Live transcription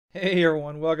Hey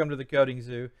everyone, welcome to the Coding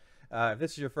Zoo. If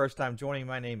this is your first time joining,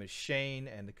 my name is Shane,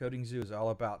 and the Coding Zoo is all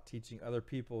about teaching other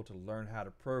people to learn how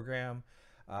to program.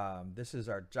 This is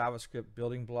our JavaScript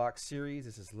building block series.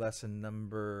 This is lesson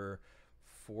number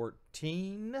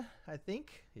 14, I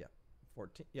think. Yep,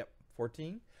 14. Yep,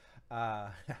 14.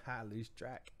 I lose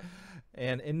track.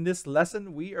 And in this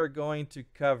lesson, we are going to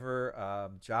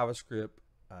cover JavaScript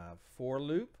for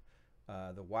loop,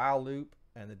 the while loop,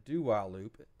 and the do while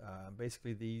loop.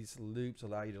 Basically, these loops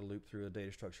allow you to loop through a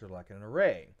data structure like an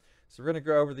array. So we're going to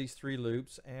go over these three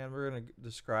loops, and we're going to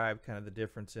describe kind of the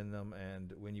difference in them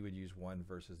and when you would use one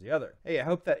versus the other. Hey, I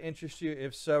hope that interests you.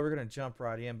 If so, we're going to jump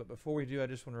right in. But before we do, I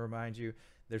just want to remind you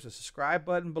there's a subscribe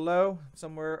button below,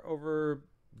 somewhere over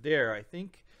there, I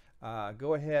think.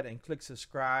 Go ahead and click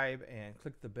subscribe and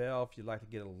click the bell if you'd like to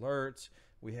get alerts.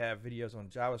 We have videos on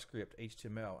JavaScript,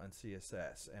 HTML, and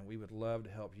CSS, and we would love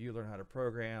to help you learn how to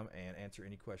program and answer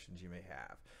any questions you may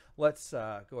have. Let's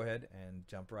go ahead and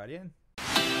jump right in.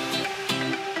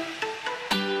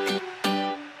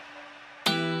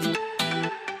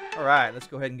 All right, let's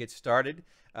go ahead and get started.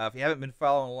 If you haven't been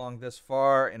following along this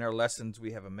far in our lessons,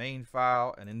 we have a main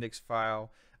file, an index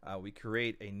file. We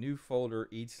create a new folder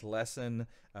each lesson.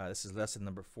 This is lesson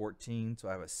number 14, so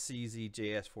I have a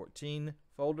CZJS14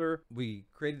 folder. We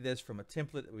created this from a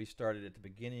template that we started at the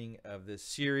beginning of this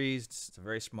series. It's a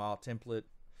very small template.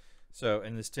 So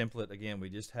in this template, again, we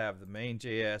just have the main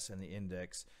JS and the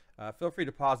index. Feel free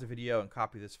to pause the video and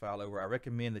copy this file over. I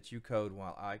recommend that you code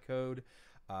while I code.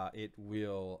 It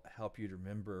will help you to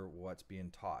remember what's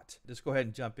being taught. Just go ahead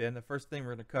and jump in. The first thing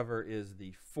we're going to cover is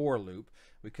the for loop.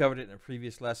 We covered it in a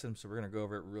previous lesson, so we're going to go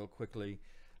over it real quickly.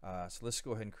 So let's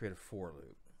go ahead and create a for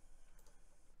loop.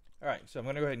 All right, so I'm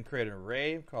going to go ahead and create an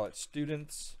array, call it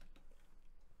students.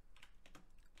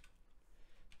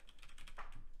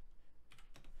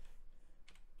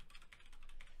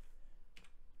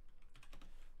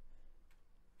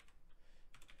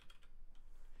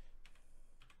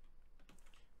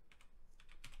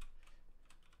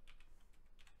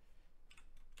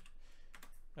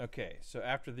 Okay, so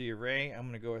after the array, I'm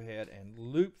going to go ahead and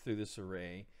loop through this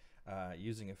array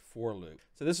using a for loop.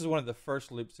 So this is one of the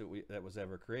first loops that was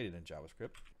ever created in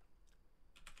JavaScript.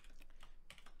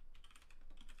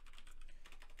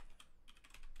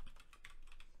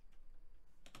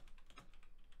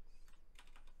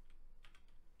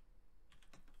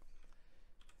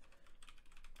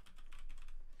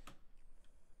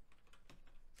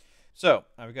 So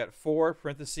I've got 4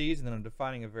 parentheses, and then I'm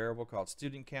defining a variable called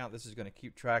student count. This is going to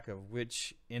keep track of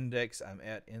which index I'm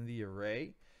at in the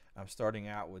array. I'm starting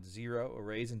out with 0.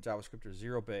 Arrays in JavaScript are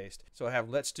 0 based. So I have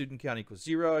let student count equals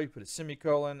 0. You put a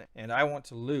semicolon, and I want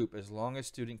to loop as long as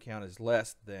student count is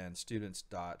less than students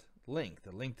dot length,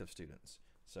 the length of students.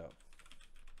 So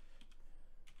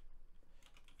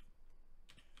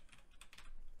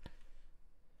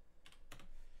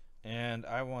and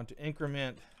I want to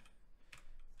increment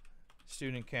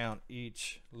student count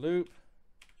each loop.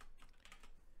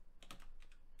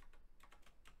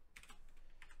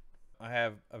 I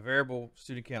have a variable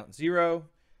student count 0.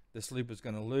 This loop is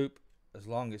going to loop as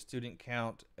long as student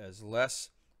count is less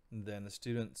than the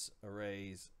student's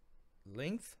array's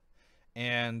length,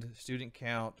 and student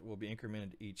count will be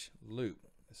incremented each loop.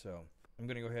 So I'm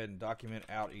going to go ahead and document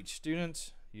out each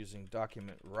student using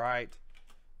document write.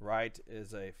 Write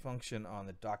is a function on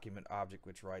the document object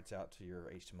which writes out to your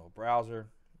HTML browser.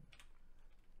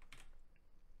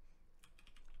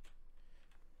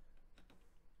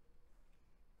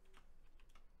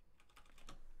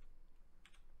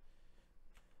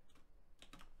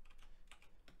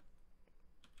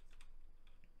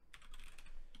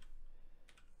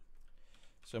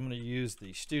 So I'm going to use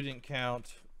the student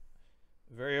count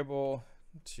variable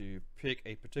to pick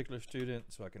a particular student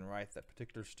so I can write that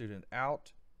particular student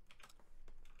out.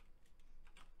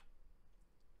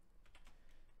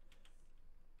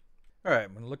 All right,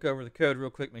 I'm going to look over the code real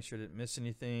quick, make sure I didn't miss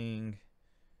anything.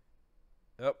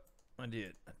 Oh, I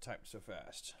did. I typed so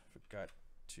fast. Forgot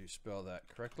to spell that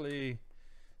correctly.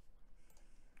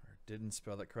 Or didn't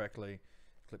spell that correctly.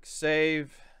 Click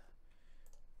Save.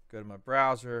 Go to my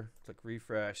browser, click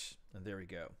Refresh, and there we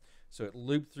go. So it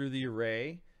looped through the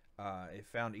array. It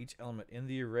found each element in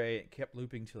the array. It kept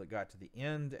looping till it got to the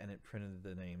end, and it printed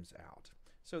the names out.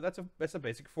 So that's a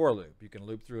basic for loop. You can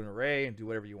loop through an array and do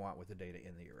whatever you want with the data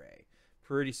in the array.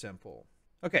 Pretty simple.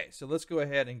 Okay, so let's go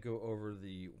ahead and go over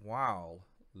the while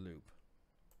loop.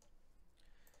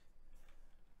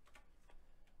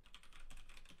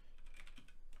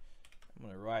 I'm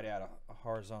going to write out a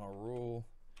horizontal rule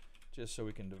just so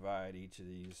we can divide each of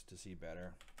these to see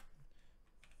better.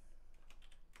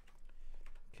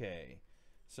 Okay,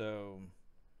 so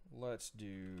let's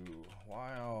do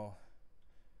while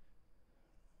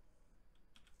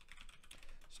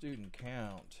student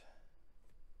count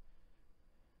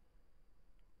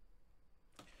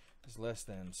is less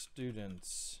than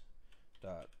students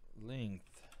dot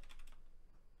length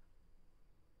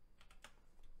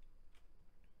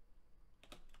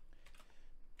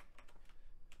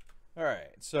All right,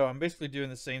 so I'm basically doing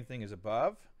the same thing as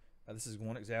above. This is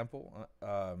one example.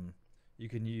 You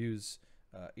can use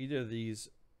either of these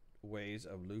ways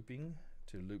of looping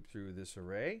to loop through this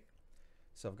array.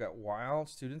 So I've got while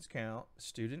student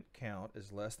count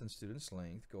is less than student's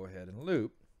length. Go ahead and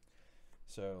loop.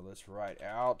 So let's write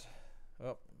out.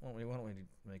 Oh, why don't we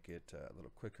make it a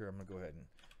little quicker? I'm going to go ahead and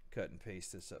cut and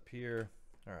paste this up here.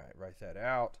 All right, write that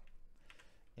out.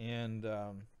 And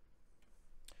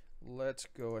let's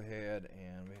go ahead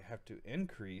and we have to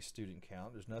increase student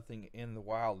count. There's nothing in the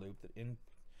while loop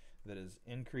that is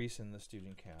increasing the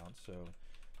student count. So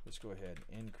let's go ahead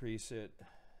and increase it.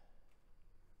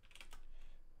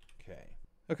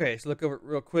 Okay, so look over it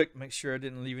real quick, make sure I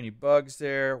didn't leave any bugs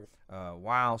there.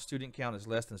 While student count is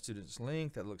less than student's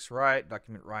length, that looks right.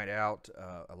 Document write out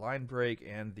a line break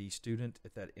and the student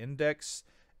at that index,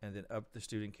 and then up the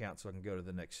student count so I can go to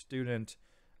the next student.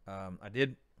 I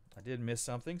did miss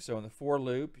something. So in the for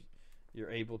loop,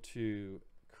 you're able to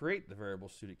create the variable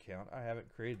student count. I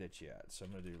haven't created it yet, so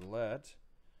I'm going to do let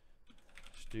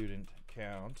student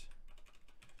count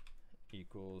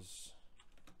equals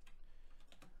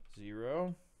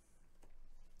 0.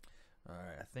 All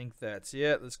right, I think that's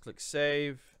it. Let's click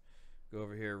save. Go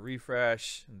over here,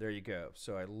 refresh, and there you go.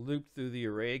 So I looped through the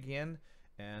array again,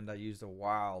 and I used a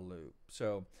while loop.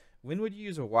 So when would you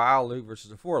use a while loop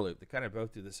versus a for loop? They kind of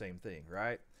both do the same thing,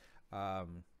 right?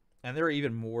 And there are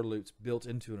even more loops built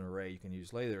into an array you can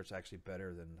use later. It's actually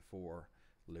better than the for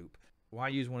loop. Why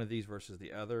use one of these versus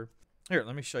the other? Here,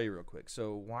 let me show you real quick.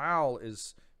 So while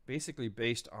is basically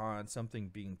based on something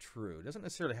being true. It doesn't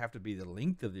necessarily have to be the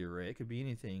length of the array. It could be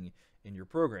anything in your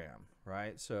program,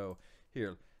 right? So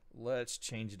here, let's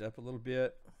change it up a little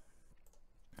bit.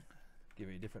 Give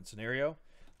you a different scenario.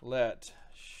 Let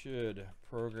should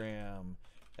program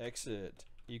exit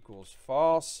equals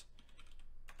false.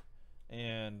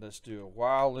 And let's do a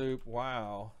while loop.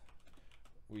 While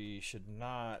we should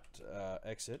not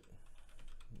exit.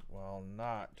 While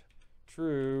not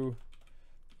true,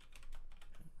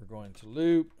 we're going to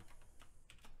loop.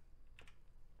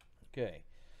 Okay,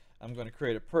 I'm going to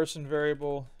create a person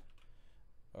variable,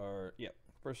 or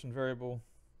person variable.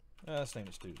 Let's name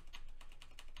it student.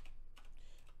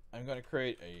 I'm going to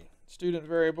create a student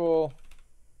variable.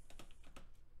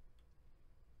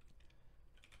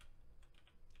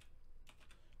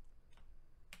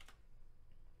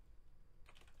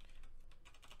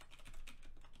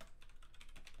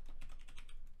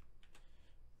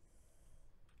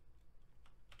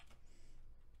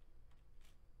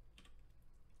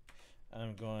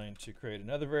 I'm going to create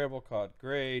another variable called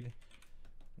grade.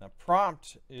 Now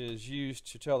prompt is used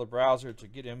to tell the browser to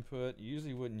get input. You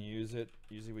usually wouldn't use it.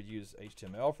 Usually we'd use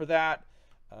HTML for that.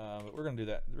 But we're going to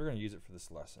do that. We're going to use it for this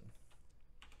lesson.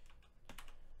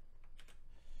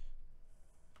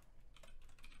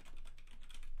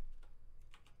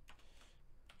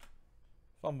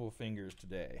 Fumble fingers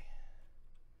today.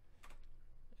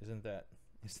 Isn't that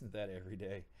every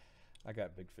day? I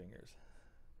got big fingers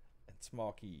and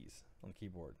small keys on the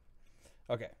keyboard.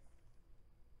 Okay.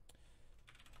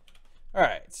 All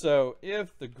right, so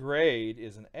if the grade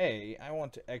is an A, I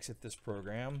want to exit this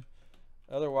program.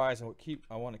 Otherwise,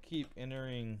 I want to keep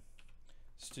entering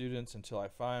students until I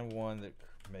find one that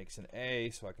makes an A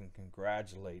so I can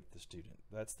congratulate the student.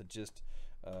 That's the gist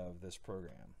of this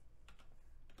program.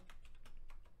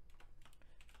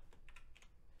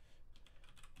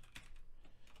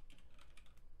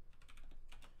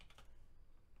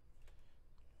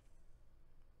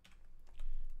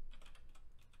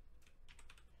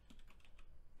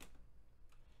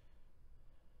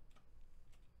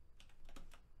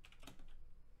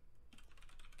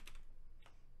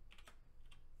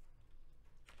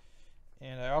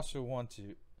 And I also want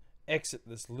to exit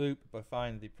this loop by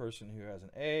finding the person who has an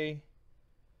A.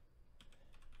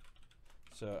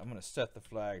 So I'm going to set the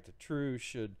flag to true.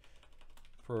 Should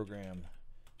program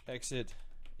exit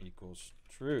equals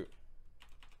true.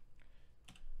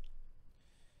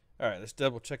 All right, let's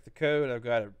double check the code. I've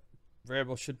got a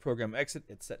variable should program exit.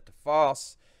 It's set to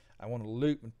false. I want to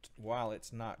loop while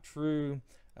it's not true.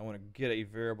 I want to get a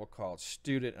variable called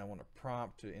student. I want to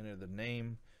prompt to enter the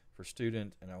name for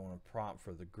student, and I want to prompt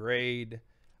for the grade.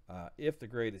 If the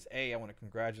grade is A, I want to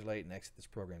congratulate and exit this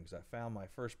program because I found my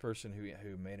first person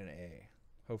who made an A.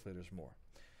 Hopefully there's more.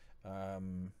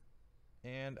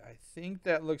 And I think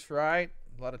that looks right.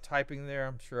 A lot of typing there.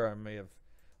 I'm sure I may have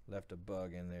left a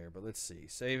bug in there, but let's see.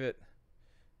 Save it.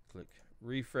 Click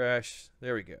refresh.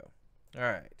 There we go. All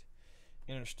right.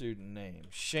 Enter student name,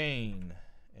 Shane,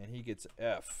 and he gets an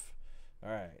F.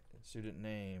 All right. Student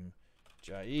name,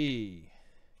 Jai,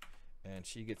 and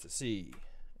she gets a C.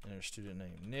 Enter student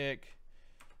name, Nick,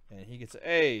 and he gets an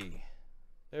A.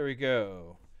 There we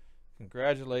go.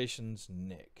 Congratulations,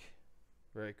 Nick.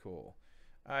 Very cool.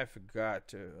 I forgot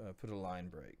to put a line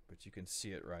break, but you can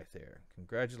see it right there.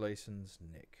 Congratulations,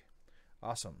 Nick.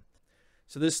 Awesome.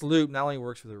 So this loop not only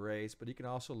works with arrays, but you can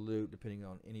also loop depending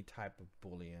on any type of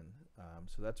Boolean.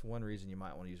 So that's one reason you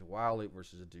might want to use a while loop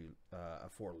versus a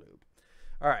for loop.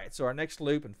 All right, so our next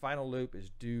loop and final loop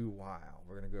is do while.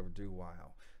 We're going to go over do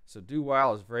while. So do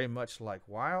while is very much like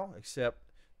while, except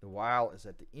the while is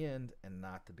at the end and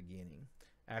not the beginning.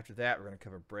 After that, we're going to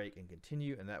cover break and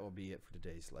continue, and that will be it for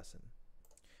today's lesson.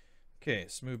 Okay,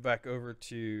 let's move back over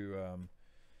to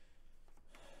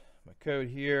my code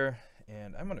here,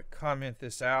 and I'm going to comment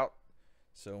this out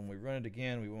so when we run it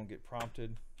again we won't get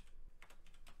prompted.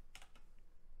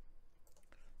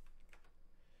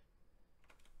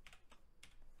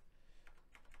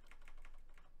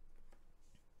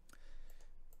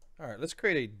 All right, let's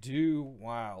create a do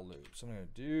while loop. So I'm going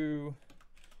to do,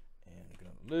 and I'm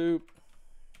going to loop,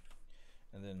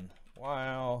 and then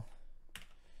while,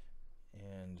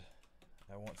 and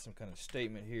I want some kind of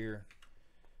statement here,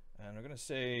 and I'm going to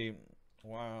say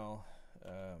while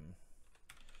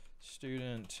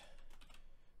student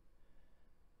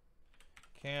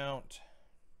count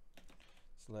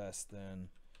is less than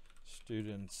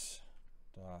students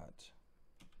dot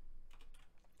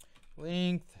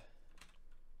length,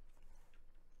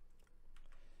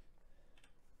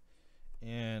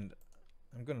 and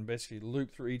I'm going to basically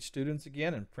loop through each student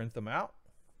again and print them out.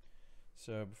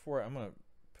 So before, I'm going to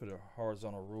put a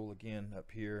horizontal rule again up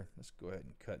here. Let's go ahead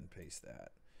and cut and paste that.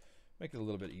 Make it a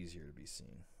little bit easier to be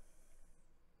seen.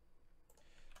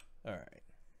 All right.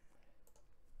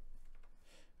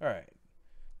 All right.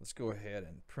 Let's go ahead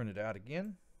and print it out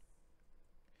again.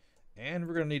 And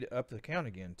we're going to need to up the count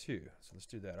again too. So let's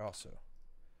do that also.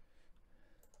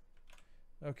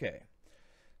 Okay.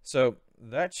 So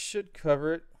that should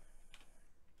cover it.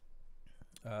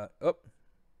 I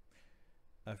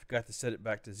forgot to set it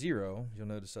back to 0. You'll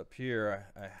notice up here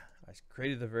I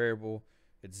created the variable.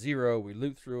 It's 0. We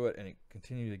loop through it and it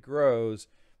continually grows.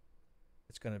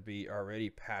 It's going to be already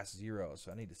past 0,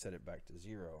 so I need to set it back to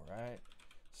 0, right?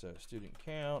 So student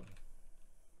count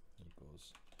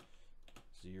equals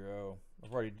 0.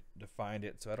 I've already defined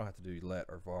it, so I don't have to do let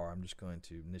or var. I'm just going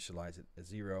to initialize it as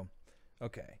 0.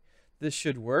 Okay, this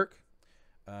should work.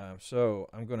 So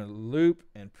I'm going to loop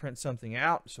and print something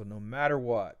out. So no matter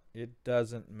what, it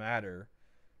doesn't matter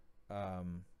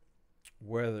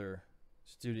whether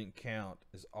student count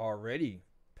is already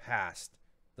past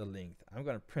the length. I'm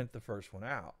going to print the first one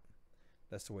out.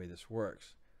 That's the way this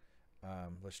works.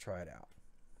 Let's try it out.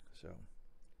 So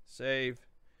save,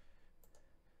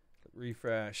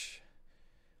 refresh.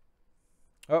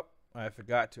 Oh, I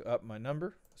forgot to up my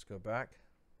number. Let's go back.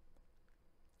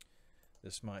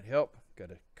 This might help.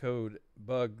 Got a code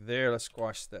bug there. Let's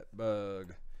squash that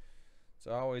bug. It's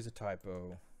always a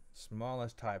typo.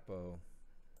 Smallest typo.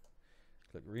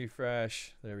 Click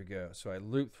refresh. There we go. So I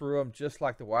loop through them just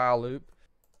like the while loop.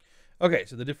 Okay,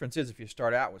 so the difference is if you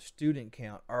start out with student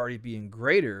count already being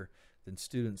greater than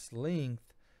student's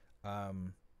length,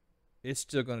 it's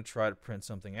still going to try to print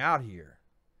something out here,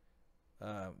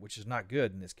 which is not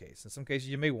good in this case. In some cases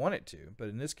you may want it to, but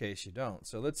in this case you don't.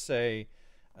 So let's say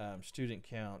student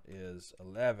count is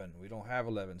 11. We don't have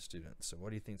 11 students. So what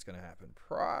do you think is going to happen?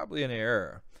 Probably an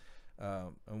error.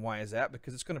 And why is that?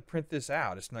 Because it's going to print this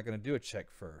out. It's not going to do a check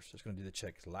first. It's going to do the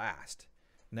check last.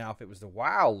 Now, if it was the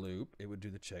while loop, it would do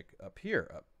the check up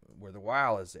here, up where the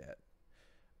while is at.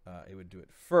 It would do it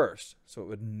first. So it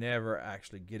would never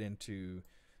actually get into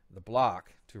the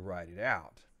block to write it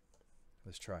out.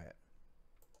 Let's try it.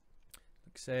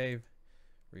 Click save,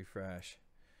 refresh,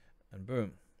 and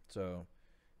boom. So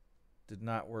did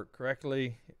not work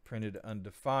correctly. It printed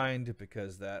undefined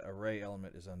because that array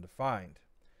element is undefined.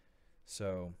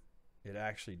 So it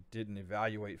actually didn't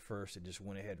evaluate first. It just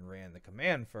went ahead and ran the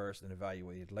command first and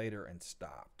evaluated later and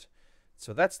stopped.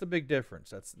 So that's the big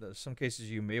difference. Some cases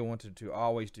you may want to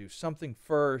always do something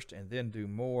first and then do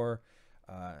more,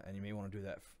 and you may want to do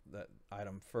that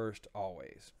item first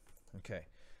always. Okay,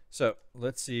 so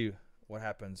let's see what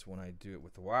happens when I do it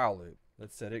with the while loop.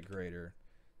 Let's set it greater,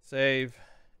 save,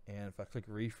 and if I click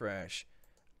refresh,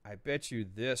 I bet you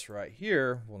this right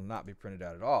here will not be printed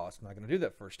out at all. It's not going to do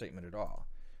that first statement at all.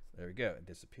 There we go, it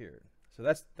disappeared. So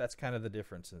that's kind of the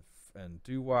difference in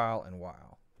do while and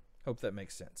while. Hope that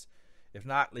makes sense. If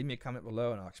not, leave me a comment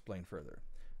below and I'll explain further.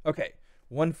 Okay,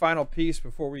 one final piece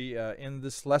before we end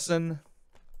this lesson.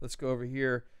 Let's go over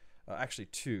here. Actually,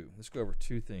 two. Let's go over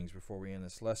two things before we end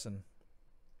this lesson.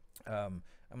 I'm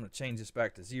going to change this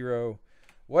back to 0.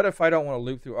 What if I don't want to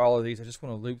loop through all of these? I just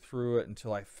want to loop through it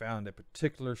until I found a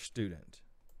particular student,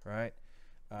 right?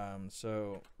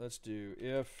 So let's do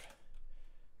if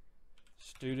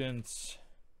student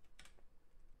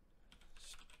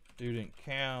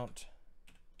count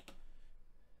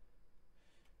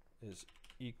is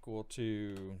equal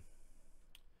to,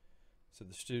 so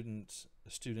the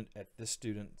student at this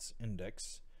student's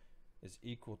index is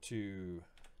equal to,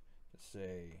 let's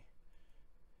say,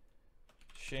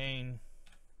 Shane,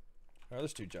 or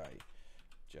let's do Jai.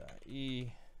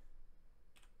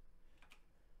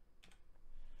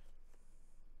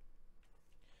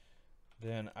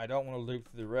 Then I don't want to loop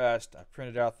through the rest. I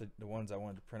printed out the ones I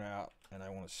wanted to print out, and I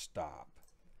want to stop.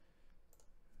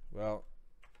 Well,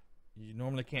 you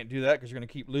normally can't do that because you're going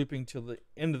to keep looping till the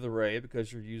end of the array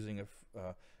because you're using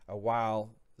a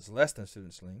while is less than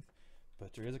student's length.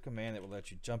 But there is a command that will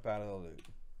let you jump out of the loop,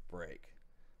 break.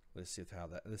 Let's see if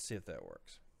that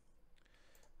works.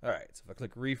 All right, so if I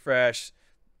click refresh,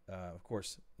 of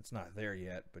course it's not there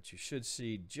yet, but you should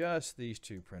see just these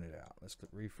two printed out. Let's click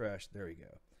refresh. There we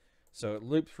go. So it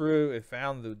looped through, it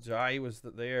found the Jai was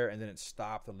there, and then it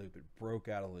stopped the loop. It broke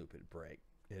out a loop.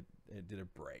 It did a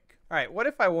break. All right, what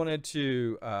if I wanted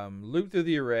to loop through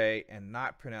the array and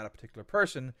not print out a particular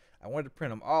person? I wanted to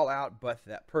print them all out but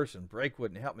that person. Break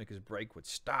wouldn't help me because break would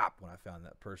stop when I found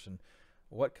that person.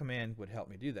 What command would help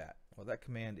me do that? Well, that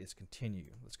command is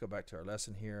continue. Let's go back to our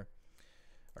lesson here,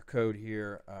 our code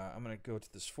here. I'm going to go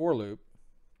to this for loop,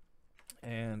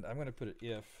 and I'm going to put an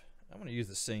if. I'm going to use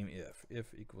the same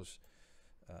if equals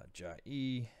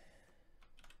Jai.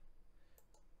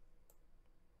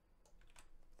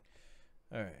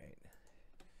 All right.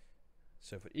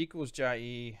 So if it equals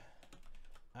Jai,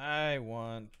 I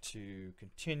want to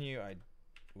continue,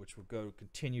 which will go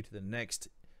continue to the next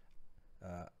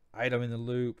item in the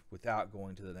loop without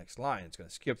going to the next line. It's going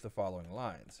to skip the following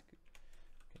lines.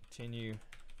 Continue,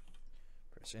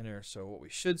 press enter. So what we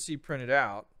should see printed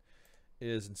out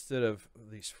is instead of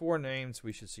these 4 names,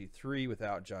 we should see 3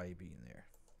 without Jai being there.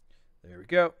 There we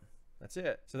go. That's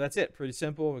it. So that's it. Pretty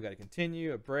simple. We've got a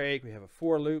continue, a break, we have a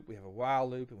for loop, we have a while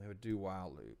loop, and we have a do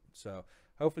while loop. So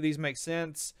hopefully these make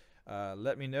sense.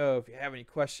 Let me know if you have any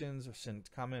questions or send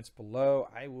comments below.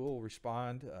 I will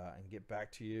respond and get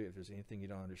back to you if there's anything you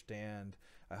don't understand.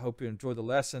 I hope you enjoyed the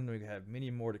lesson. We have many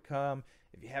more to come.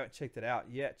 If you haven't checked it out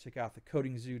yet, check out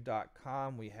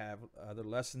thecodingzoo.com. We have other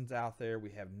lessons out there.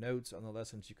 We have notes on the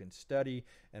lessons you can study,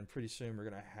 and pretty soon we're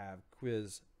going to have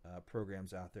quiz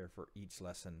programs out there for each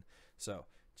lesson. So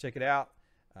check it out,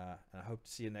 and I hope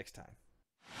to see you next time.